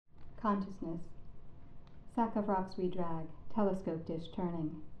Consciousness. Sack of rocks we drag, telescope dish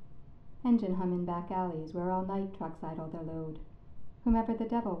turning. Engine hum in back alleys where all night trucks idle their load. Whomever the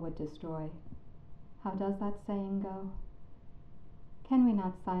devil would destroy. How does that saying go? Can we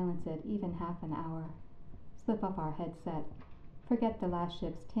not silence it even half an hour? Slip off our headset. Forget the last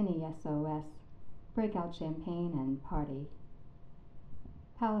ship's tinny SOS. Break out champagne and party.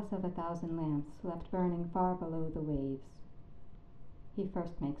 Palace of 1,000 lamps left burning far below the waves. He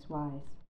first makes wise.